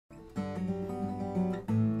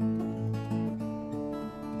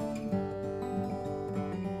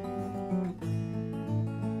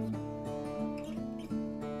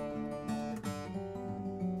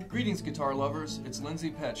Greetings, guitar lovers. It's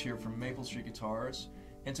Lindsay here from Maple Street Guitars,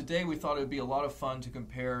 and today we thought it would be a lot of fun to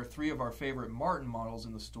compare three of our favorite Martin models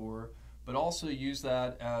in the store, but also use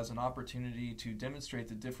that as an opportunity to demonstrate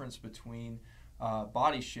the difference between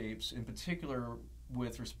body shapes, in particular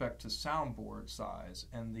with respect to soundboard size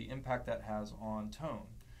and the impact that has on tone.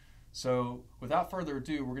 So without further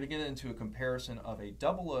ado, we're going to get into a comparison of a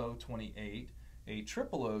 0028, a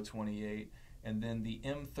 00028, and then the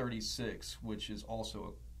M36, which is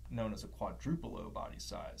also known as a quadruple O body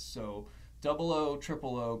size. So 00,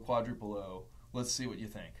 triple O, quadruple O. Let's see what you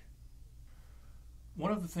think.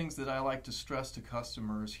 One of the things that I like to stress to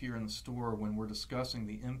customers here in the store when we're discussing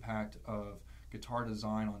the impact of guitar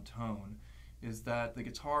design on tone is that the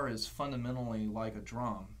guitar is fundamentally like a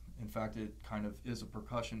drum. In fact, it kind of is a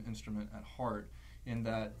percussion instrument at heart, in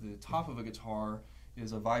that the top of a guitar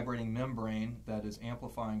is a vibrating membrane that is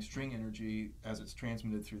amplifying string energy as it's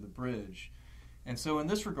transmitted through the bridge. And so in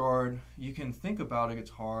this regard, you can think about a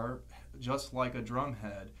guitar just like a drum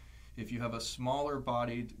head. If you have a smaller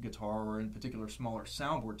bodied guitar, or in particular smaller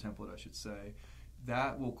soundboard template I should say,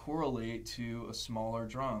 that will correlate to a smaller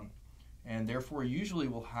drum, and therefore usually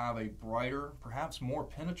will have a brighter, perhaps more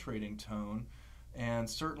penetrating tone, and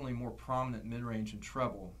certainly more prominent mid-range and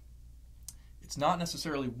treble. It's not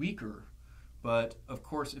necessarily weaker, but of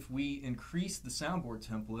course if we increase the soundboard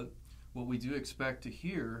template, what we do expect to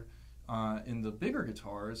hear in the bigger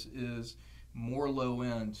guitars is more low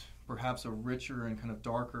end, perhaps a richer and kind of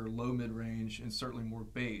darker low mid-range, and certainly more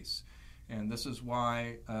bass. And this is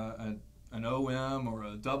why an OM or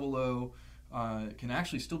a 00 can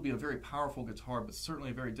actually still be a very powerful guitar, but certainly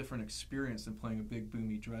a very different experience than playing a big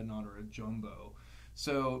boomy dreadnought or a jumbo.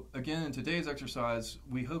 So again, in today's exercise,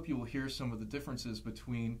 we hope you will hear some of the differences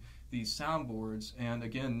between these soundboards, and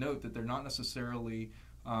again note that they're not necessarily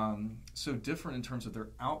so different in terms of their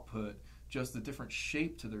output, just the different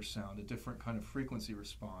shape to their sound, a different kind of frequency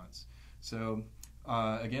response. So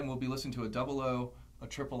again, we'll be listening to a 00, a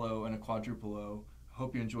triple O, and a quadruple O.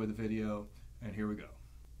 Hope you enjoy the video, and here we go.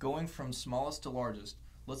 Going from smallest to largest,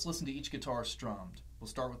 let's listen to each guitar strummed. We'll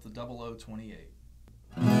start with the 0028.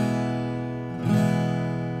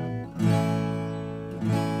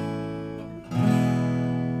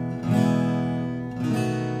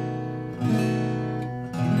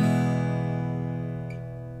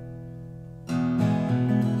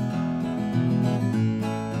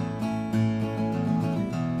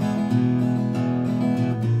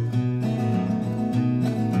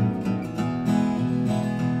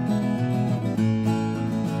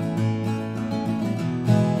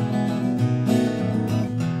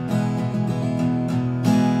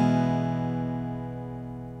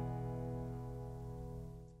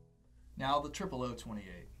 Now the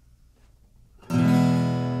 0028.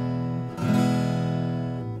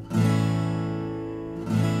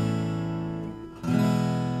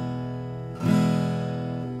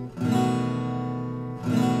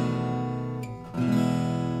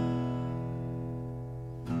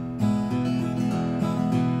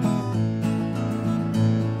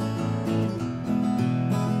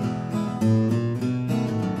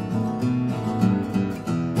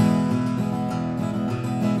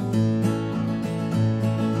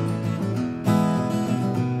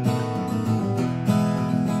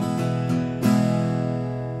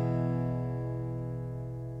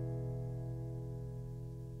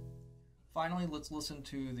 Finally, let's listen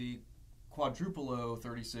to the quadruple O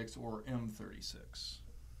 36 or M36.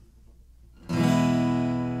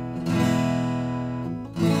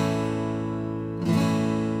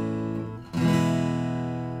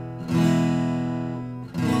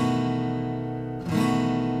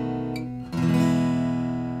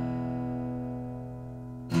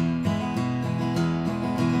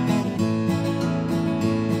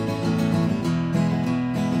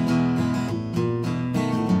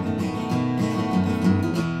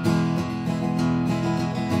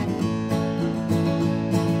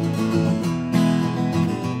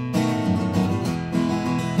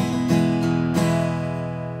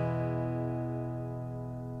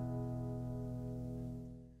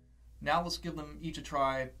 Now let's give them each a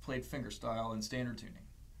try, played fingerstyle in standard tuning.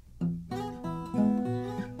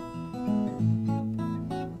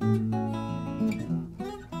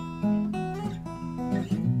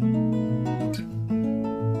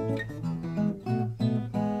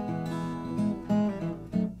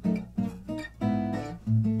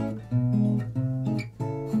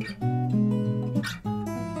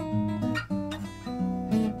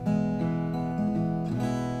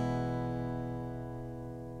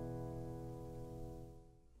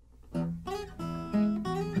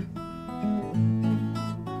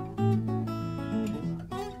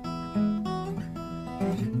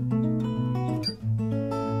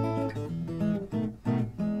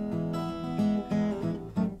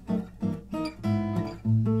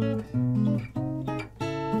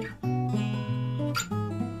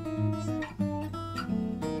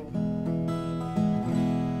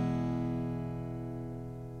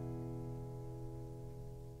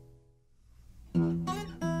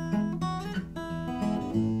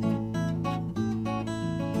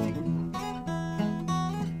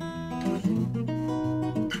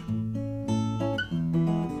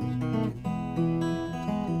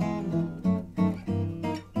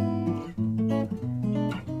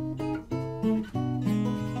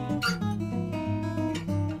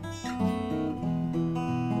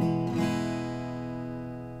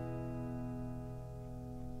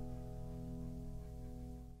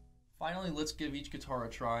 Finally, let's give each guitar a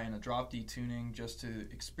try in a drop D tuning just to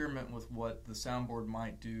experiment with what the soundboard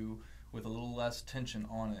might do with a little less tension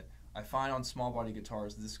on it. I find on small body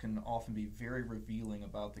guitars this can often be very revealing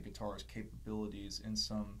about the guitar's capabilities in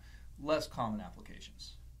some less common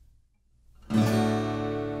applications.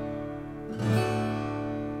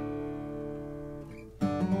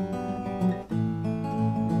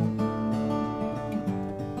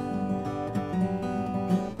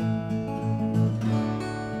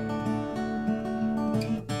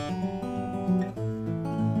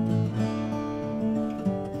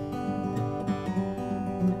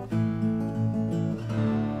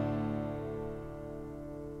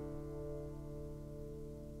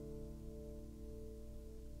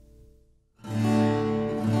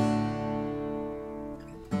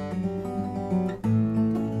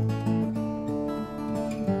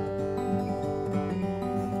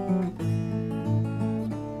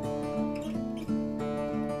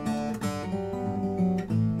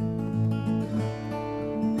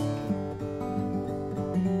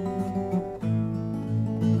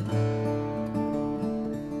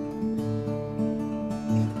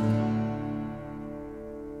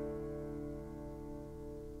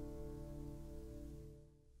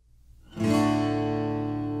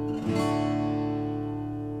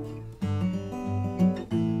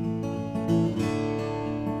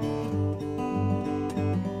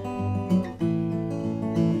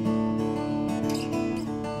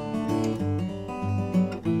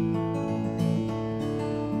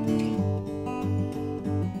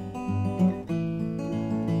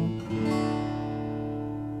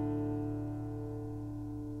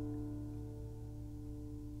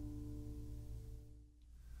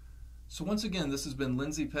 So once again, this has been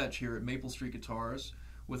Lindsay Petch here at Maple Street Guitars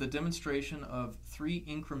with a demonstration of 3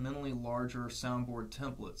 incrementally larger soundboard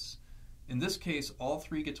templates. In this case, all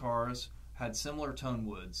 3 guitars had similar tone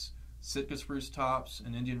woods, Sitka spruce tops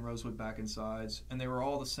and Indian rosewood back and sides, and they were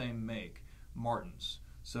all the same make, Martins.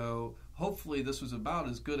 So hopefully this was about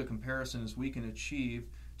as good a comparison as we can achieve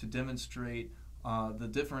to demonstrate the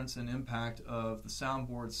difference and impact of the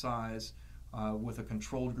soundboard size with a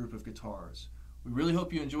controlled group of guitars. We really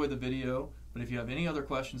hope you enjoyed the video, but if you have any other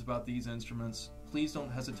questions about these instruments, please don't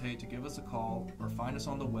hesitate to give us a call or find us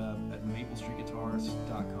on the web at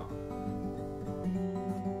maplestreetguitars.com.